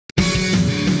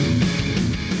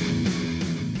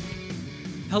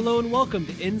Hello and welcome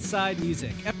to Inside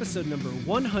Music, episode number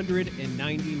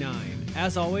 199.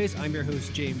 As always, I'm your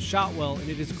host, James Shotwell, and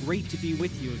it is great to be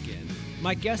with you again.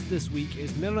 My guest this week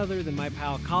is none other than my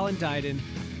pal Colin Dieden,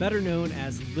 better known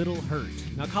as Little Hurt.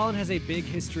 Now, Colin has a big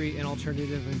history in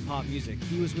alternative and pop music.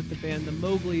 He was with the band The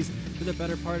Mowglis for the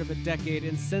better part of a decade,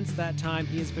 and since that time,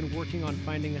 he has been working on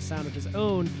finding a sound of his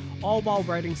own, all while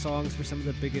writing songs for some of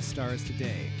the biggest stars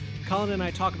today. Colin and I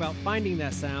talk about finding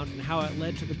that sound and how it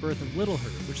led to the birth of Little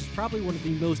Hurt, which is probably one of the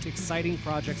most exciting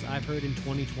projects I've heard in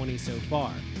 2020 so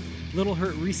far. Little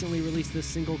Hurt recently released this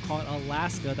single called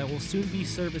Alaska that will soon be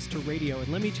serviced to radio, and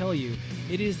let me tell you,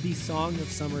 it is the song of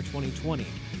summer 2020.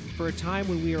 For a time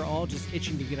when we are all just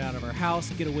itching to get out of our house,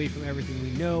 get away from everything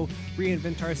we know,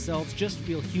 reinvent ourselves, just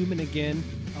feel human again,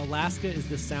 Alaska is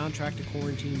the soundtrack to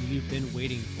quarantine you've been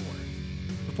waiting for.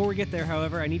 Before we get there,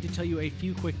 however, I need to tell you a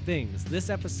few quick things. This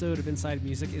episode of Inside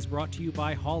Music is brought to you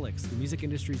by Haulix, the music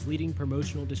industry's leading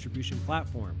promotional distribution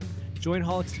platform. Join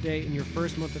Haulix today and your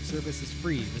first month of service is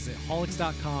free. Visit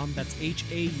haulix.com, that's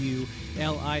HAULIX.com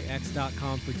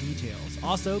for details.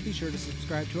 Also, be sure to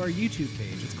subscribe to our YouTube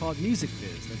page. It's called Music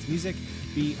Biz, that's Music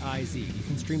B-I-Z. You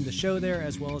can stream the show there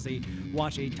as well as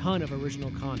watch a ton of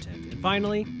original content. And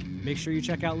finally, make sure you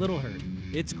check out Little Hurt.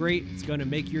 It's great. It's going to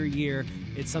make your year.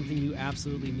 It's something you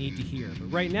absolutely need to hear.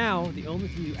 But right now, the only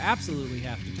thing you absolutely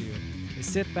have to do is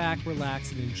sit back,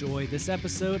 relax, and enjoy this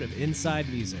episode of Inside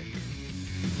Music.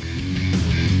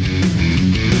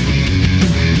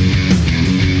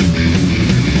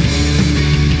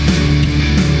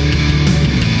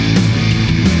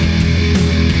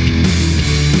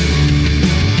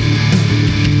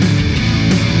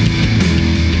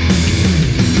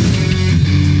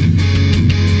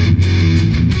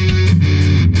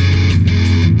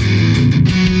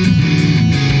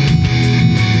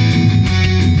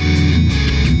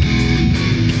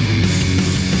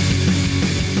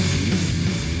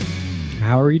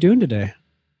 How are you doing today?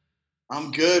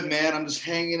 I'm good, man. I'm just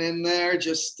hanging in there,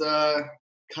 just kind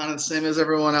of the same as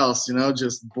everyone else,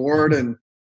 just bored and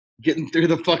getting through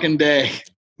the fucking day.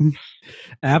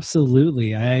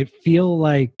 Absolutely. I feel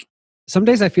like some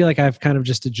days I've kind of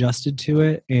just adjusted to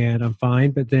it and I'm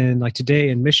fine. But then like today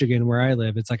in Michigan where I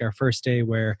live, it's like our first day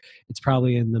where it's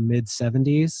probably in the mid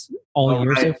 70s all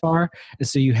year so far. And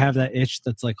so you have that itch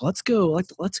that's like, let's go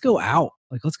out.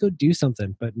 Like, let's go do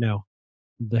something. But no,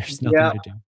 there's nothing to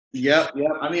do. Yep.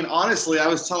 I mean, honestly, I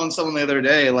was telling someone the other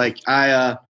day, like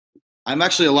I'm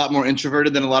actually a lot more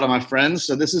introverted than a lot of my friends.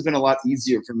 So this has been a lot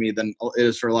easier for me than it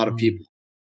is for a lot of people.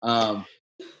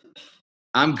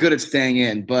 I'm good at staying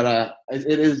in, but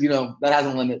it is, that has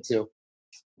a limit too.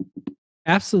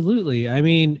 Absolutely. I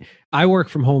mean, I work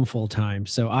from home full time,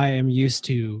 so I am used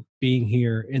to being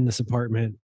here in this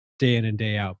apartment day in and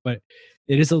day out. But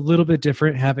it is a little bit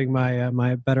different having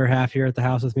my better half here at the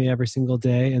house with me every single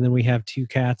day, and then we have 2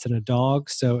 cats and a dog.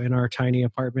 So in our tiny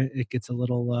apartment, it gets a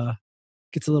little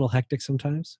hectic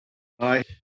sometimes. Yeah.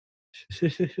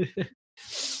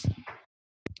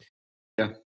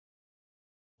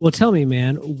 Well, tell me,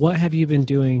 man, what have you been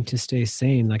doing to stay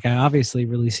sane? Like, I obviously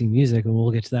releasing music, and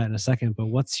we'll get to that in a second. But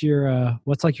what's your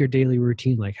like your daily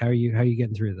routine like? How are you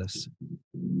getting through this?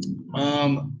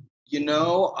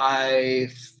 I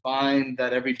find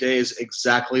that every day is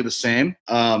exactly the same.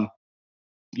 I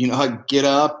get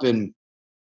up and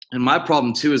my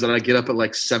problem too is that I get up at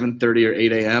like 7:30 or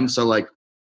 8 a.m. So like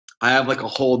I have like a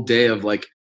whole day of like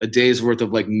a day's worth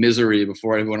of like misery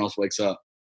before everyone else wakes up.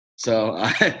 So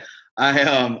I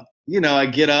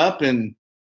get up and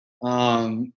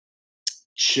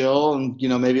chill and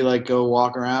maybe like go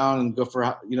walk around and go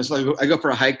for so I go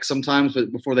for a hike sometimes,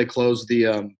 but before they close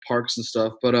the parks and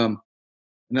stuff. But and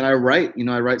then I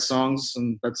write songs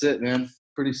and that's it, man.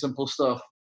 Pretty simple stuff.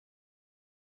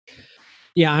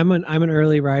 Yeah, I'm an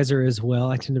early riser as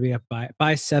well. I tend to be up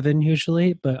by 7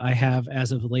 usually, but I have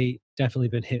as of late definitely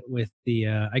been hit with the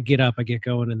I get up, I get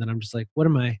going, and then I'm just like,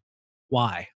 why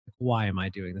am I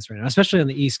doing this right now? Especially on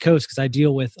the East Coast, because I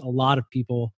deal with a lot of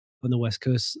people on the West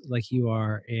Coast like you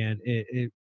are, and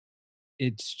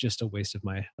it's just a waste of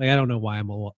my, like, I don't know why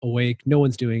I'm awake. No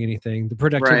one's doing anything. The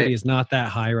productivity is not that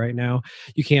high right now.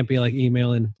 You can't be like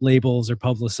emailing labels or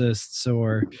publicists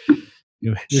or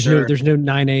there's no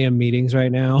 9 a.m. meetings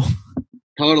right now.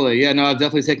 Totally. Yeah, no, I've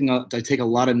definitely I take a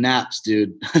lot of naps,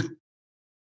 dude.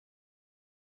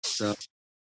 So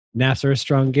naps are a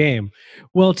strong game.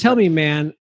 Well, tell me,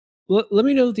 man, let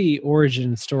me know the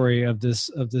origin story of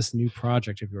this new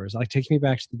project of yours. Like, take me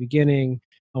back to the beginning.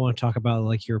 I want to talk about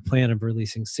like your plan of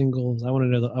releasing singles. I want to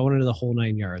know the whole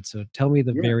 9 yards. So tell me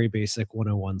the very basic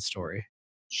 101 story.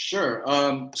 Sure.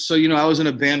 So I was in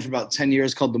a band for about 10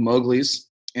 years called the Mowglis,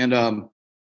 and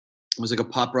It was like a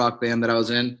pop rock band that I was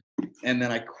in, and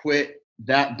then I quit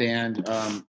that band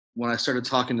when I started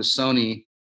talking to Sony,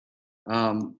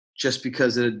 just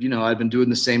because I'd been doing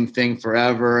the same thing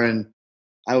forever, and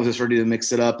I was just ready to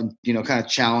mix it up and kind of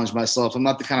challenge myself. I'm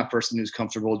not the kind of person who's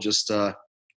comfortable just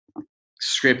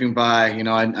scraping by.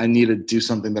 I need to do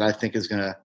something that I think is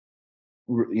gonna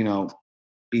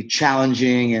be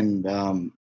challenging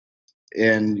and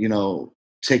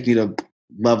take me to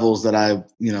levels that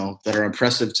that are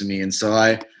impressive to me. And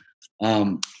so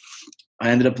um, I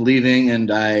ended up leaving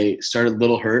and I started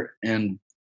Little Hurt, and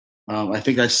I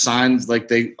think I signed, like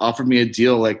they offered me a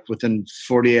deal like within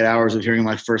 48 hours of hearing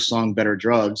my first song, Better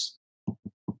Drugs.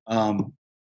 Um,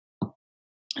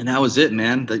 and that was it,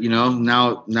 man. That,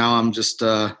 now I'm just,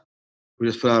 we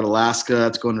just put out Alaska.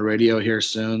 That's going to radio here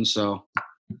soon. So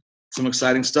some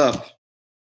exciting stuff.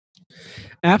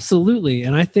 Absolutely.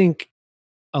 And I think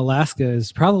Alaska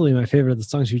is probably my favorite of the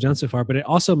songs you've done so far, but it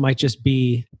also might just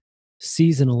be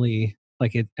seasonally,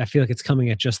 like I feel like it's coming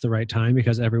at just the right time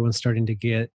because everyone's starting to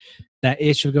get that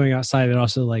itch of going outside, but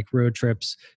also like road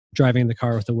trips, driving in the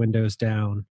car with the windows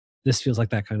down. This feels like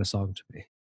that kind of song to me.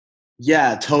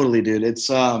 Yeah, totally, dude. It's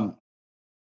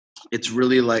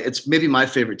really like, it's maybe my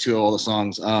favorite too of all the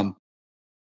songs.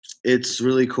 It's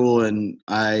really cool, and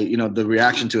the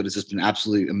reaction to it has just been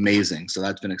absolutely amazing. So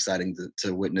that's been exciting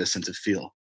to witness and to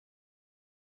feel.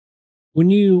 When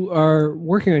you are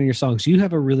working on your songs, you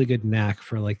have a really good knack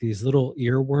for like these little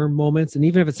earworm moments. And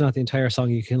even if it's not the entire song,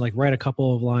 you can like write a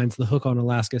couple of lines, the hook on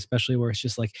Alaska, especially where it's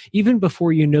just like, even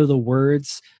before you know the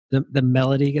words, the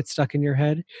melody gets stuck in your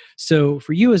head. So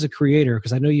for you as a creator,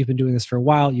 because I know you've been doing this for a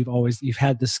while, you've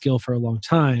had this skill for a long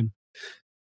time.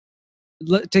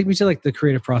 Take me to like the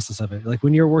creative process of it. Like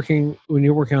when you're working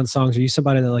on songs, are you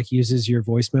somebody that like uses your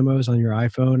voice memos on your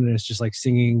iPhone and it's just like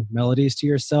singing melodies to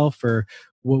yourself, or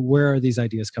where are these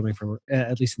ideas coming from,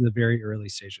 at least in the very early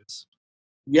stages?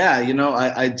 Yeah,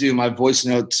 I do. My voice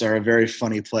notes are a very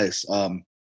funny place. I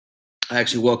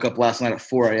actually woke up last night at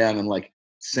 4 a.m. and like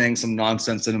saying some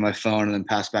nonsense into my phone and then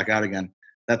passed back out again.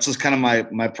 That's just kind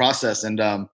of my process. And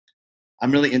I'm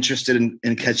really interested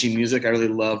in catchy music. I really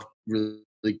love really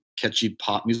catchy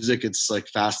pop music. It's like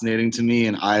fascinating to me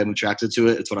and I am attracted to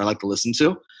it. It's what I like to listen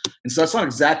to. And so that's not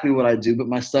exactly what I do, but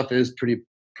my stuff is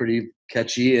pretty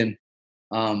catchy. And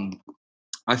um,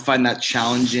 I find that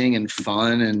challenging and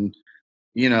fun. And,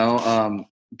 you know, um,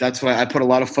 that's why I put a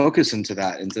lot of focus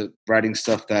into writing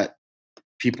stuff that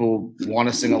people want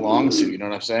to sing along to, you know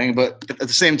what I'm saying? But at the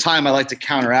same time, I like to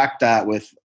counteract that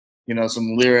with,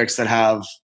 some lyrics that have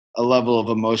a level of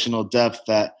emotional depth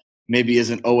that maybe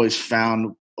isn't always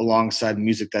found alongside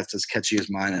music that's as catchy as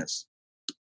mine is.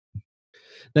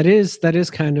 That is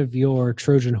kind of your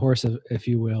Trojan horse, if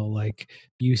you will. Like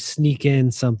you sneak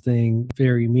in something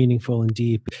very meaningful and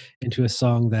deep into a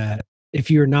song that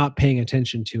if you're not paying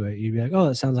attention to it, you'd be like, oh,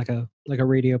 that sounds like a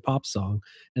radio pop song.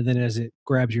 And then as it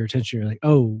grabs your attention, you're like,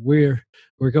 oh, we're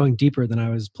going deeper than I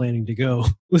was planning to go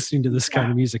listening to this kind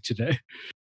Yeah. of music today.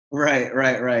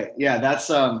 Right. Yeah, that's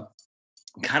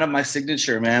kind of my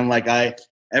signature, man. Like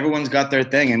everyone's got their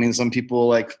thing. I mean, some people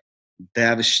like they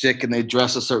have a shtick and they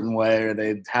dress a certain way or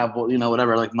they have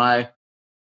whatever. Like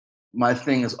my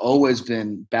thing has always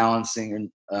been balancing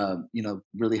and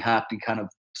really happy kind of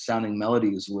sounding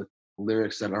melodies with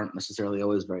lyrics that aren't necessarily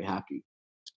always very happy.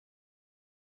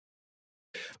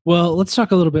 Well, let's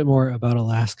talk a little bit more about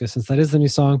Alaska since that is the new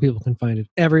song. People can find it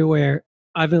everywhere.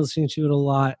 I've been listening to it a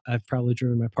lot. I've probably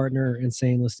driven my partner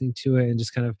insane listening to it and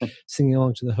just kind of singing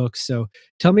along to the hooks. So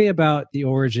tell me about the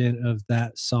origin of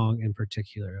that song in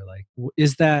particular. Like,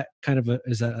 is that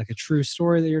is that like a true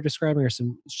story that you're describing or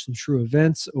some true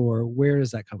events, or where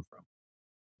does that come from?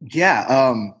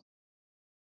 Yeah.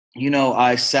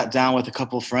 I sat down with a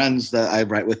couple of friends that I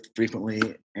write with frequently,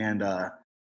 and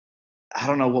I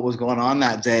don't know what was going on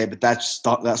that day, but that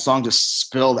song just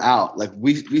spilled out. Like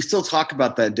we still talk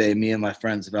about that day, me and my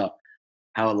friends, about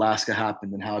how Alaska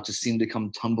happened and how it just seemed to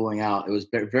come tumbling out. It was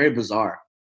very bizarre,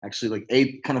 actually,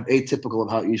 like kind of atypical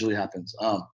of how it usually happens.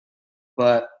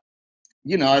 But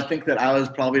I think that I was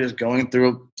probably just going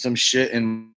through some shit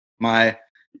my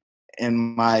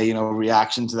my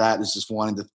reaction to that is just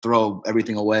wanting to throw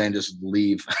everything away and just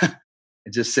leave and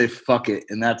just say fuck it.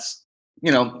 And that's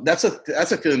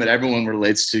a feeling that everyone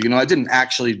relates to. I didn't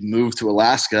actually move to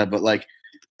Alaska, but like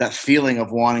that feeling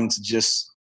of wanting to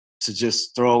just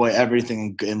throw away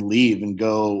everything and leave and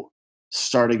go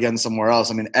start again somewhere else.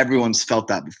 I mean, everyone's felt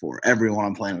that before, everyone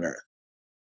on planet Earth.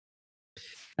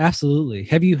 Absolutely.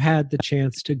 Have you had the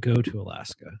chance to go to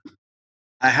Alaska?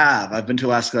 I've been to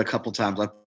Alaska a couple times. I've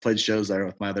played shows there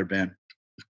with my other band.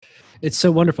 It's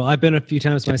so wonderful. I've been a few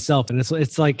times myself, and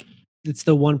it's like it's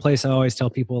the one place I always tell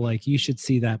people, like, you should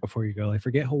see that before you go. Like,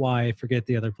 forget Hawaii, forget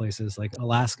the other places. Like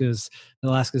Alaska's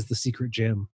the secret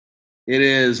gem. It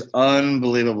is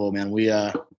unbelievable, man.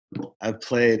 I've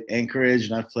played Anchorage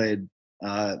and I've played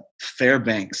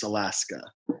Fairbanks, Alaska.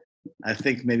 I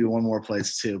think maybe one more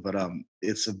place too, but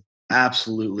it's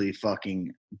absolutely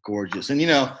fucking gorgeous. And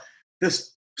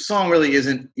this song really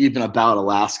isn't even about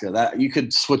Alaska. That you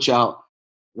could switch out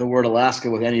the word Alaska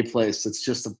with any place. It's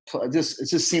just it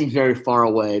just seems very far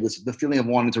away. The feeling of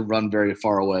wanting to run very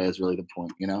far away is really the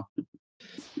point,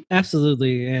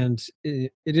 Absolutely, and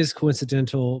it is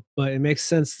coincidental, but it makes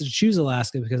sense to choose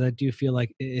Alaska because I do feel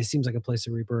like it seems like a place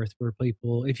of rebirth where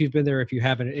people, if you've been there, if you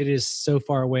haven't, it is so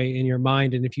far away in your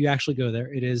mind, and if you actually go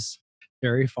there, it is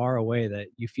very far away that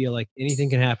you feel like anything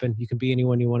can happen. You can be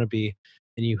anyone you want to be,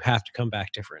 and you have to come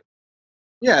back different.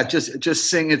 Yeah, it just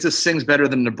sings better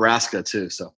than Nebraska too.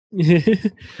 So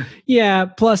Yeah.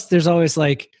 Plus, there's always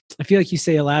like, I feel like you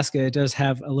say Alaska, it does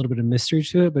have a little bit of mystery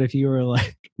to it. But if you were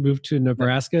like moved to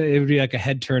Nebraska, it would be like a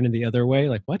head turn in the other way.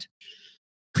 Like, what?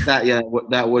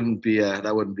 that wouldn't be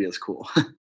as cool.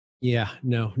 Yeah,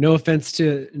 no offense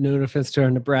to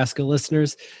our Nebraska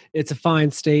listeners. It's a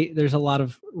fine state. There's a lot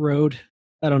of road.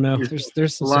 I don't know. There's A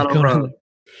some lot stuff of going on road. there.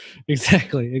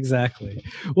 Exactly.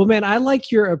 Well, man, I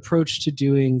like your approach to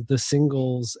doing the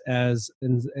singles as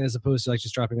opposed to like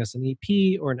just dropping us an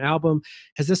EP or an album.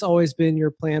 Has this always been your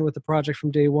plan with the project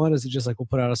from day one? Is it just like we'll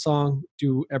put out a song,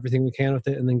 do everything we can with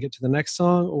it, and then get to the next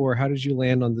song, or how did you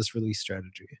land on this release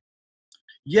strategy?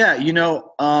 Yeah,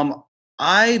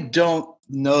 I don't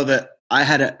know that I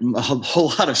had a whole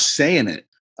lot of say in it.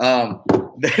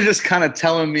 They're just kind of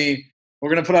telling me, we're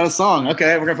going to put out a song.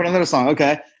 Okay, we're going to put another song.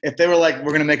 Okay. If they were like,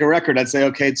 we're going to make a record, I'd say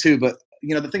okay too. But,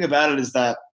 the thing about it is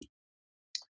that,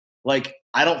 like,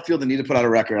 I don't feel the need to put out a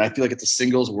record. I feel like it's a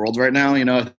singles world right now,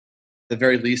 at the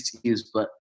very least to use. But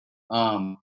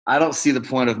I don't see the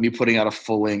point of me putting out a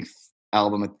full-length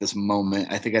album at this moment.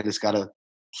 I think I just got to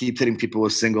keep hitting people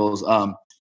with singles.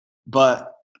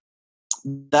 But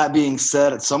that being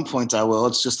said, at some point I will.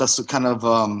 It's just that's the kind of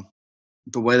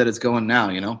the way that it's going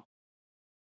now.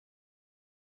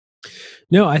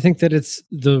 No, I think that it's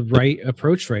the right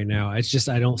approach right now. It's just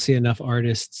I don't see enough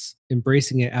artists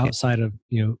embracing it outside of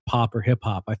pop or hip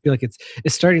hop. I feel like it's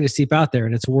starting to seep out there,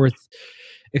 and it's worth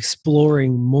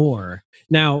exploring more.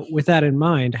 Now, with that in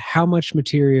mind, how much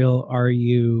material are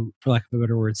you, for lack of a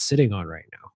better word, sitting on right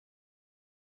now?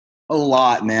 A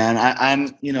lot, man.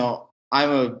 I'm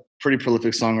a pretty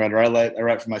prolific songwriter. I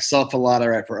write for myself a lot. I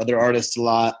write for other artists a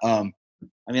lot. I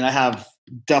have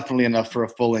definitely enough for a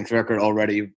full length record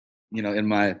already, in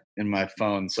my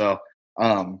phone. So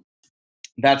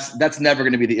that's never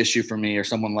going to be the issue for me or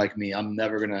someone like me. I'm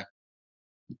never going to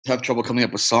have trouble coming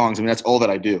up with songs. That's all that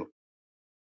I do.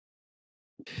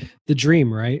 The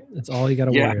dream, right? That's all you got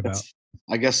to worry about.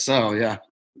 I guess so. Yeah.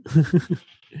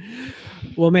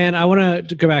 Well, man, I want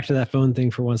to go back to that phone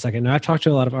thing for 1 second. Now, I've talked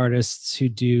to a lot of artists who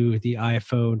do the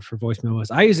iPhone for voice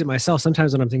memos. I use it myself.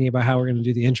 Sometimes when I'm thinking about how we're going to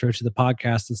do the intro to the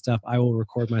podcast and stuff, I will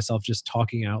record myself just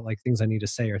talking out like things I need to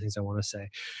say or things I want to say.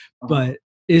 But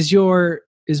is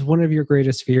one of your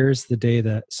greatest fears the day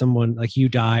that someone like you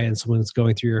die and someone's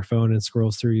going through your phone and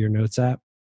scrolls through your notes app?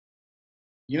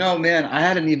 Man, I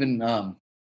hadn't even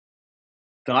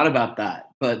thought about that,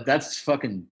 but that's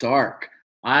fucking dark.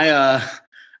 I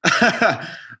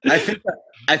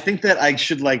think that I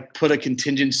should like put a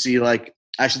contingency, like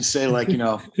I should say, like,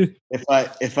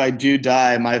 if I do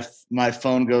die, my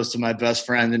phone goes to my best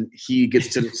friend and he gets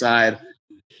to decide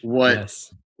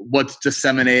what's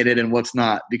disseminated and what's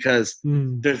not, because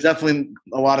there's definitely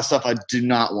a lot of stuff I do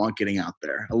not want getting out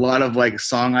there. A lot of like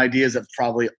song ideas that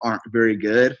probably aren't very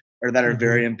good or that are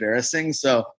very embarrassing.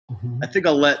 So I think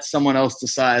I'll let someone else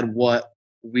decide what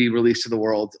we release to the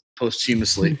world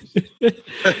posthumously.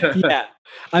 Yeah.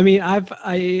 I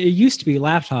it used to be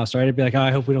laptops, right? I'd be like, oh,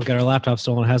 I hope we don't get our laptop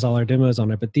stolen. It has all our demos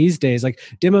on it. But these days, like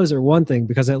demos are one thing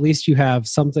because at least you have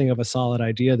something of a solid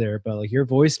idea there. But like your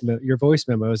voice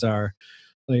memos are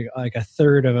like a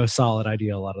third of a solid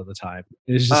idea a lot of the time.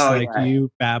 It's just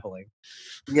you babbling.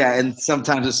 Yeah, and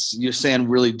sometimes you're saying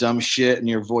really dumb shit and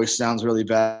your voice sounds really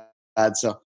bad.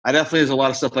 So I definitely, there's a lot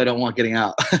of stuff I don't want getting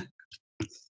out.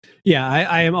 Yeah,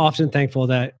 I am often thankful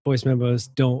that voice memos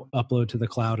don't upload to the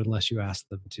cloud unless you ask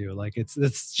them to. Like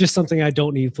it's just something I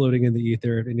don't need floating in the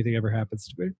ether if anything ever happens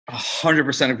to me.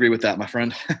 100% agree with that, my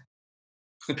friend.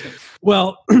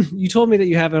 Well, you told me that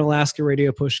you have an Alaska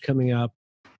radio push coming up.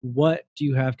 What do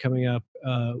you have coming up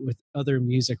with other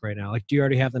music right now? Like, do you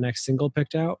already have the next single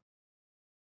picked out?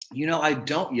 I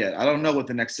don't yet. I don't know what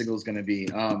the next single is going to be.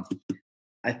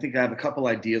 I think I have a couple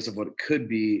ideas of what it could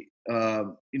be.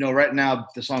 You know, right now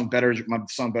my song "Better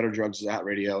Drugs" is at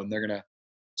radio, and they're gonna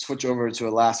switch over to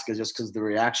Alaska just because the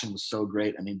reaction was so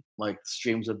great. I mean, like the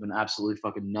streams have been absolutely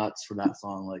fucking nuts for that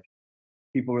song. Like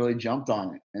people really jumped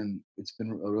on it, and it's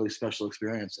been a really special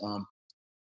experience.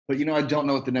 But you know, I don't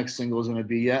know what the next single is going to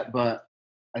be yet, but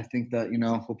I think that, you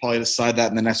know, we'll probably decide that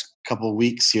in the next couple of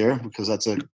weeks here, because that's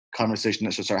a conversation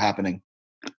that should start happening.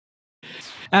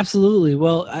 Absolutely.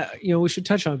 Well, we should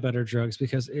touch on Better Drugs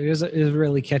because it is a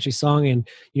really catchy song. And,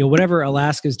 whatever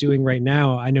Alaska is doing right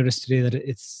now, I noticed today that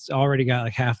it's already got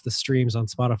like half the streams on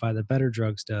Spotify that Better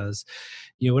Drugs does.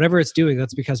 Whatever it's doing,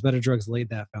 that's because Better Drugs laid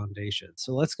that foundation.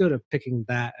 So let's go to picking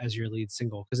that as your lead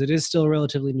single because it is still a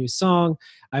relatively new song.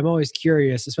 I'm always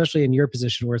curious, especially in your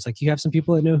position where it's like you have some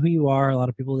people that know who you are, a lot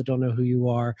of people that don't know who you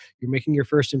are. You're making your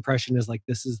first impression as like,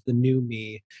 this is the new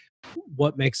me.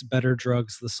 What makes Better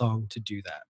Drugs the song to do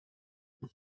that?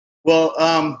 Well,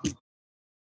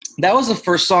 that was the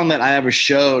first song that I ever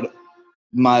showed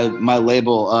my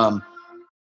label.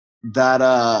 That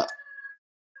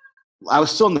I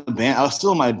was still in the band. I was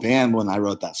still in my band when I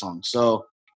wrote that song. So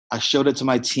I showed it to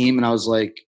my team, and I was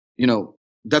like, you know,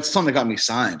 that's the song that got me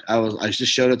signed. I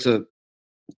just showed it to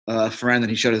a friend,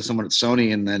 and he showed it to someone at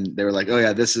Sony, and then they were like, "Oh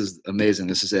yeah, this is amazing.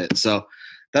 This is it." So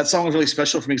that song was really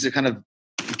special for me because it kind of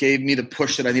gave me the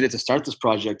push that I needed to start this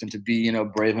project and to be, you know,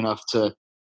 brave enough to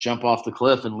jump off the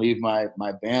cliff and leave my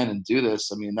band and do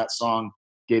this. I mean, that song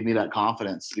gave me that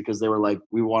confidence because they were like,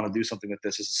 "We want to do something with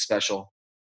this. This is special."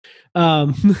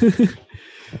 Um,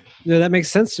 no, that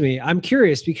makes sense to me. I'm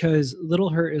curious because Little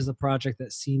Hurt is a project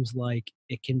that seems like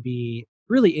it can be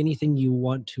really anything you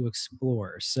want to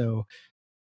explore. So,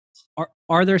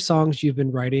 are there songs you've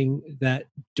been writing that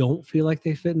don't feel like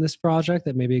they fit in this project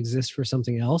that maybe exist for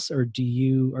something else, or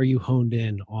are you honed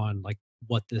in on like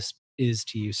what this is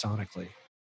to you sonically?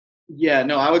 Yeah,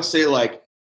 no, I would say like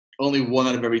only one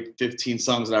out of every 15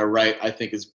 songs that I write, I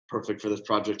think is perfect for this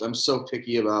project. I'm so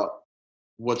picky about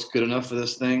what's good enough for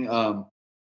this thing.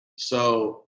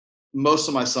 So most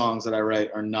of my songs that I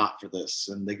write are not for this,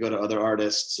 and they go to other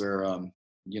artists or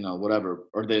you know, whatever,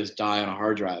 or they just die on a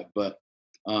hard drive. But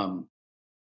um,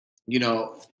 you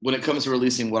know, when it comes to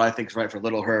releasing what I think is right for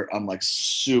Little Hurt, I'm like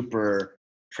super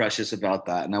precious about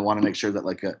that, and I want to make sure that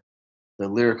like the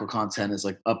lyrical content is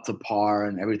like up to par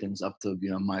and everything's up to,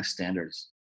 you know, my standards.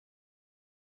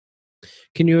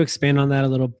 Can you expand on that a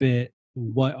little bit?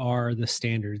 What are the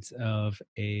standards of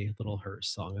a Little Hurt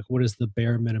song? Like, what is the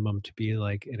bare minimum to be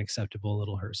like an acceptable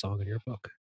Little Hurt song in your book?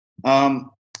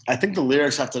 Um, I think the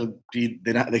lyrics have to be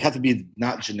they have to be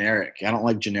not generic. I don't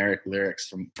like generic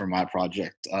lyrics for my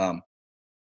project.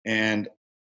 And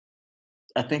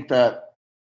I think that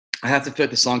I have to feel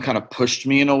like the song kind of pushed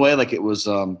me in a way, like it was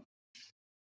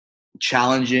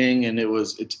challenging and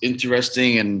it's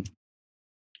interesting and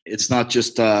it's not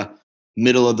just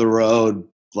middle of the road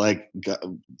like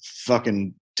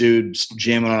fucking dudes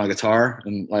jamming on a guitar.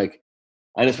 And like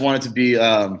I just want it to be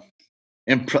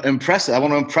impressive. I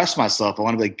want to impress myself. I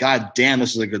want to be like, God damn,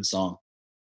 this is a good song.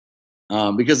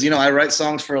 Because, you know, I write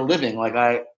songs for a living. Like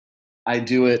I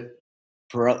do it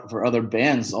for other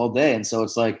bands all day, and so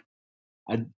it's like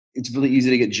it's really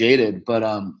easy to get jaded. But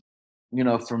you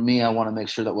know, for me, I want to make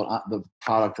sure that the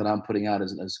product that I'm putting out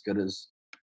is as good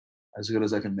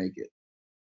as I can make it.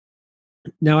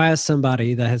 Now, as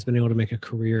somebody that has been able to make a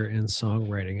career in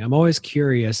songwriting, I'm always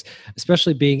curious,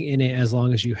 especially being in it as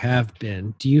long as you have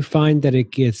been, do you find that it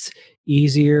gets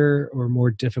easier or more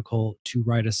difficult to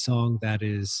write a song that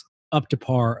is up to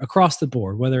par across the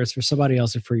board, whether it's for somebody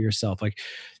else or for yourself? Like,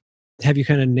 have you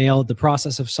kind of nailed the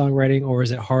process of songwriting, or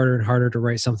is it harder and harder to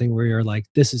write something where you're like,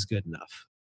 this is good enough?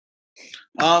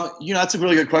 You know, that's a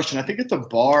really good question. I think that the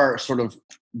bar sort of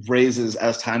raises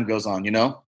as time goes on, you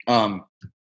know?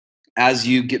 As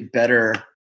you get better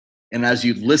and as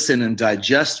you listen and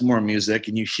digest more music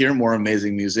and you hear more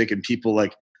amazing music and people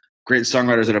like great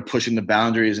songwriters that are pushing the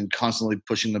boundaries and constantly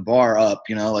pushing the bar up,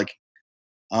 you know, like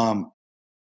um,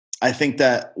 I think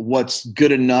that what's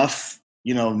good enough,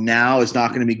 you know, now is not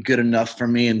going to be good enough for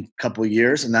me in a couple of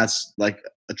years, and that's like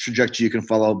a trajectory you can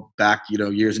follow back, you know,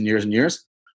 years and years and years.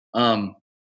 Um,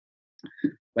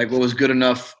 like what was good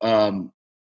enough 2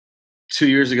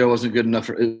 years ago wasn't good enough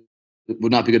for it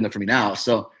would not be good enough for me now.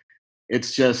 So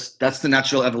it's just that's the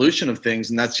natural evolution of things,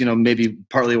 and that's, you know, maybe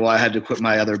partly why I had to quit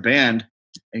my other band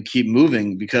and keep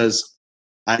moving, because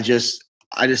I just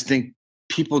think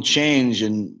people change,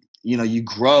 and you know, you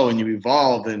grow and you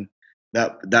evolve, and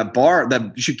that bar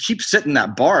that you should keep setting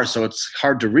that bar so it's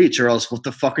hard to reach, or else what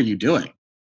the fuck are you doing?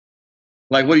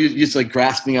 Like what are you just like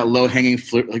grasping at low hanging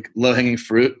fruit? Like low hanging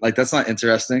fruit? Like that's not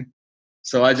interesting.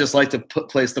 So I just like to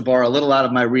place the bar a little out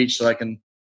of my reach so I can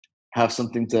have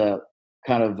something to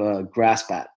kind of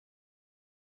grasp at.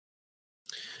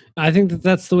 I think that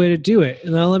that's the way to do it.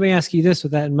 And now let me ask you this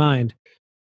with that in mind.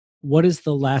 What is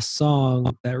the last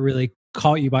song that really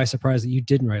caught you by surprise that you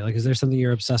didn't write? Like, is there something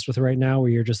you're obsessed with right now where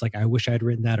you're just like, I wish I'd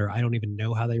written that, or I don't even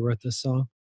know how they wrote this song?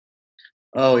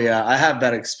 Oh yeah, I have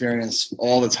that experience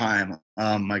all the time.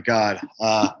 My God,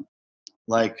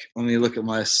 like let me look at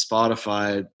my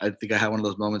Spotify. I think I had one of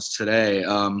those moments today.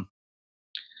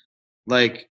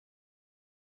 Like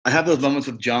I have those moments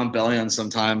with John Bellion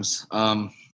sometimes.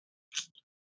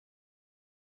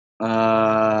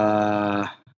 Uh,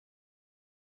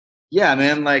 yeah,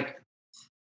 man. Like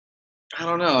I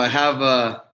don't know. I have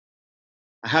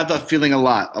that feeling a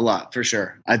lot for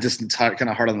sure. I just it's kind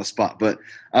of hard on the spot, but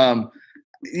um,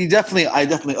 I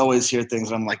definitely always hear things.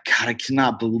 And I'm like, God, I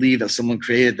cannot believe that someone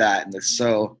created that, and it's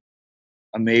so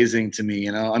amazing to me.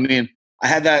 You know, I mean, I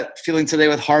had that feeling today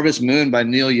with Harvest Moon by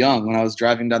Neil Young when I was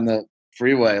driving down the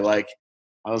freeway. Like,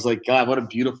 I was like, God, what a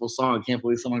beautiful song! I can't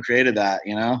believe someone created that.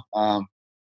 You know,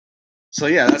 so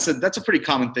yeah, that's a pretty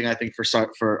common thing I think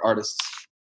for artists.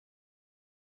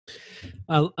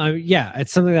 Yeah,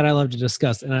 it's something that I love to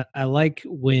discuss, and I like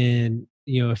when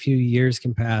a few years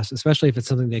can pass, especially if it's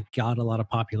something that got a lot of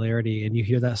popularity, and you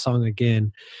hear that song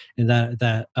again, and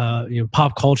that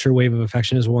pop culture wave of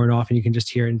affection is worn off, and you can just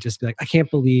hear it and just be like, I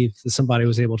can't believe that somebody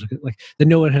was able to like that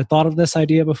no one had thought of this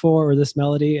idea before or this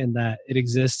melody, and that it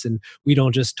exists, and we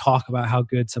don't just talk about how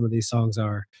good some of these songs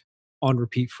are on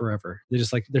repeat forever. They're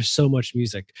just like there's so much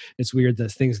music. It's weird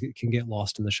that things can get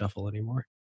lost in the shuffle anymore.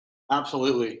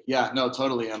 Absolutely, yeah, no,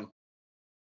 totally.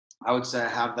 I would say I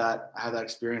have that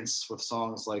experience with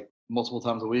songs like multiple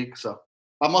times a week. So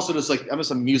I'm also just like I'm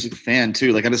just a music fan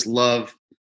too. Like I just love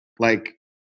like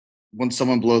when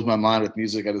someone blows my mind with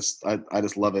music. I just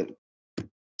love it.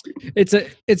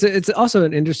 It's also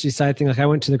an industry side thing. Like I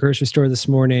went to the grocery store this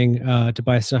morning to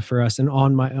buy stuff for us, and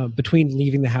on my between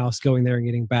leaving the house, going there, and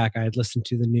getting back, I had listened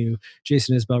to the new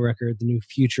Jason Isbell record, the new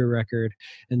Future record,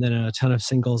 and then a ton of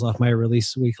singles off my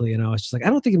release weekly. And I was just like,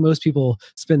 I don't think most people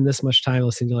spend this much time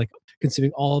listening to like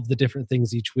consuming all of the different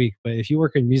things each week. But if you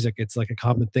work in music, it's like a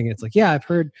common thing. It's like, yeah, I've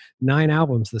heard 9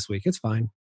 albums this week. It's fine.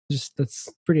 Just that's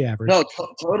pretty average. No,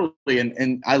 totally.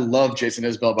 And I love Jason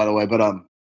Isbell by the way, but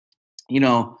you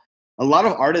know, a lot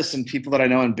of artists and people that I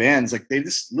know in bands, like they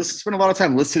just spend a lot of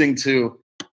time listening to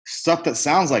stuff that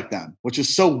sounds like them, which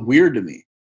is so weird to me.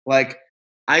 Like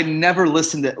I never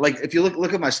listened to like if you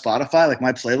look at my Spotify, like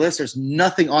my playlist, there's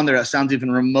nothing on there that sounds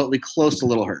even remotely close to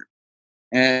Little Hurt.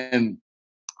 And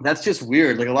that's just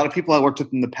weird. Like a lot of people I worked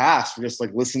with in the past were just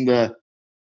like listen to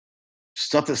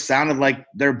stuff that sounded like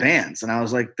their bands. And I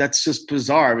was like, that's just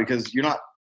bizarre because you're not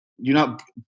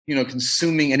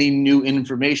consuming any new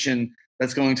information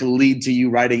that's going to lead to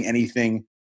you writing anything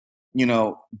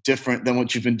different than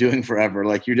what you've been doing forever.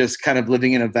 Like you're just kind of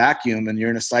living in a vacuum and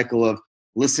you're in a cycle of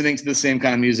listening to the same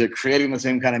kind of music, creating the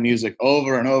same kind of music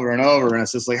over and over and over. And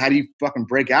it's just like, how do you fucking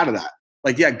break out of that?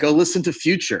 Like, yeah, go listen to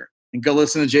Future and go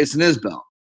listen to Jason Isbell.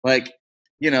 Like,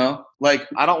 like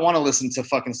I don't want to listen to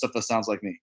fucking stuff that sounds like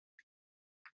me.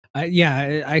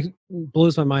 I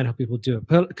blows my mind how people do it.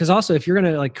 Because also, if you're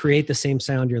gonna like create the same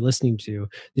sound you're listening to,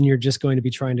 then you're just going to be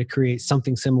trying to create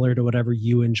something similar to whatever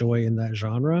you enjoy in that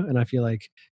genre. And I feel like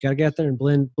you gotta get there and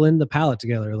blend the palette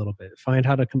together a little bit. Find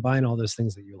how to combine all those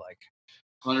things that you like.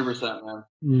 100%, man.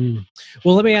 Mm.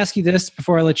 Well, let me ask you this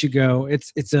before I let you go.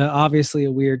 It's obviously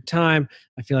a weird time.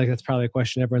 I feel like that's probably a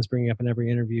question everyone's bringing up in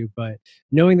every interview. But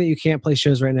knowing that you can't play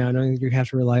shows right now, knowing that you have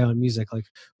to rely on music, like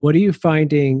what are you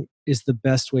finding is the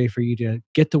best way for you to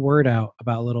get the word out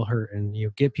about Little Hurt and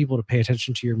get people to pay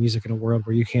attention to your music in a world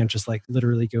where you can't just like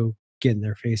literally go get in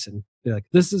their face and be like,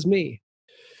 "This is me."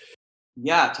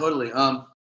 Yeah, totally.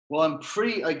 Well, I'm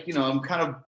pretty like I'm kind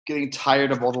of getting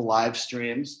tired of all the live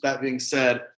streams. That being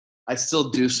said, I still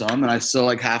do some, and I still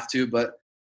like have to, but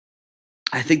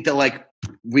I think that like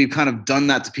we've kind of done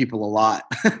that to people a lot.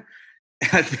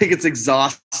 I think it's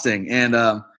exhausting, and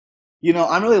I'm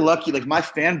really lucky. Like my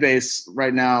fan base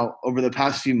right now over the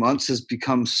past few months has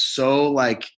become so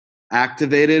like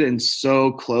activated and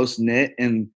so close knit,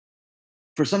 and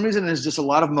for some reason there's just a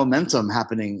lot of momentum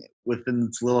happening within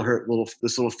this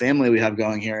little family we have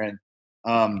going here, and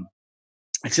um,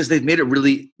 it's just they've made it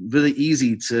really really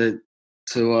easy to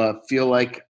feel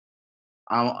like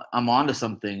I'm onto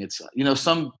something. It's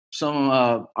some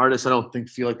artists I don't think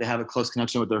feel like they have a close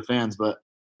connection with their fans, but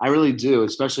I really do,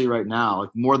 especially right now, like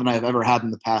more than I've ever had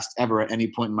in the past ever at any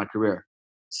point in my career.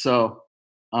 So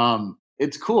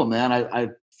it's cool, man. I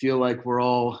feel like we're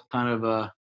all kind of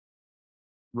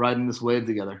riding this wave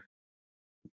together.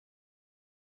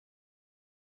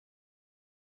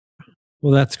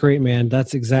 Well, that's great, man.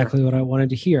 That's exactly what I wanted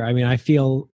to hear. I mean, I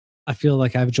feel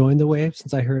like I've joined the wave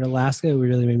since I heard Alaska. It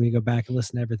really made me go back and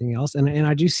listen to everything else. And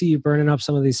I do see you burning up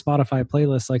some of these Spotify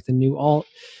playlists, like the new alt.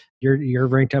 You're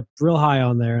ranked up real high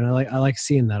on there, and I like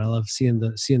seeing that. I love seeing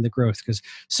the growth, because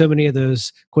so many of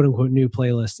those quote unquote new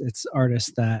playlists, it's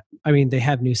artists that, I mean, they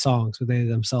have new songs, but they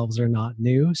themselves are not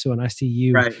new. So when I see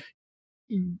you Right.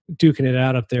 duking it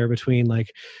out up there between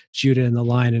like Judah and the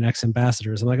Line and Ex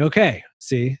Ambassadors, I'm like, okay,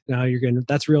 see, now you're getting,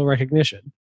 that's real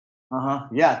recognition.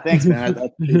 Yeah. Thanks, man. I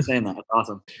appreciate you saying that. That's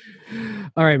awesome.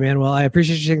 All right, man. Well, I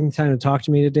appreciate you taking the time to talk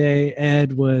to me today.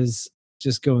 Ed was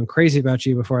just going crazy about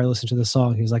you before I listened to the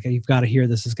song. He was like, "You've got to hear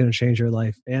this. It's going to change your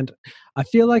life." And I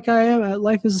feel like I am.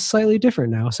 Life is slightly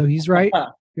different now. So he's right.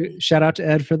 Shout out to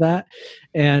Ed for that.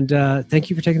 And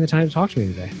thank you for taking the time to talk to me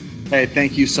today. Hey,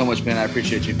 thank you so much, man. I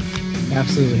appreciate you.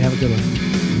 Absolutely. Have a good one.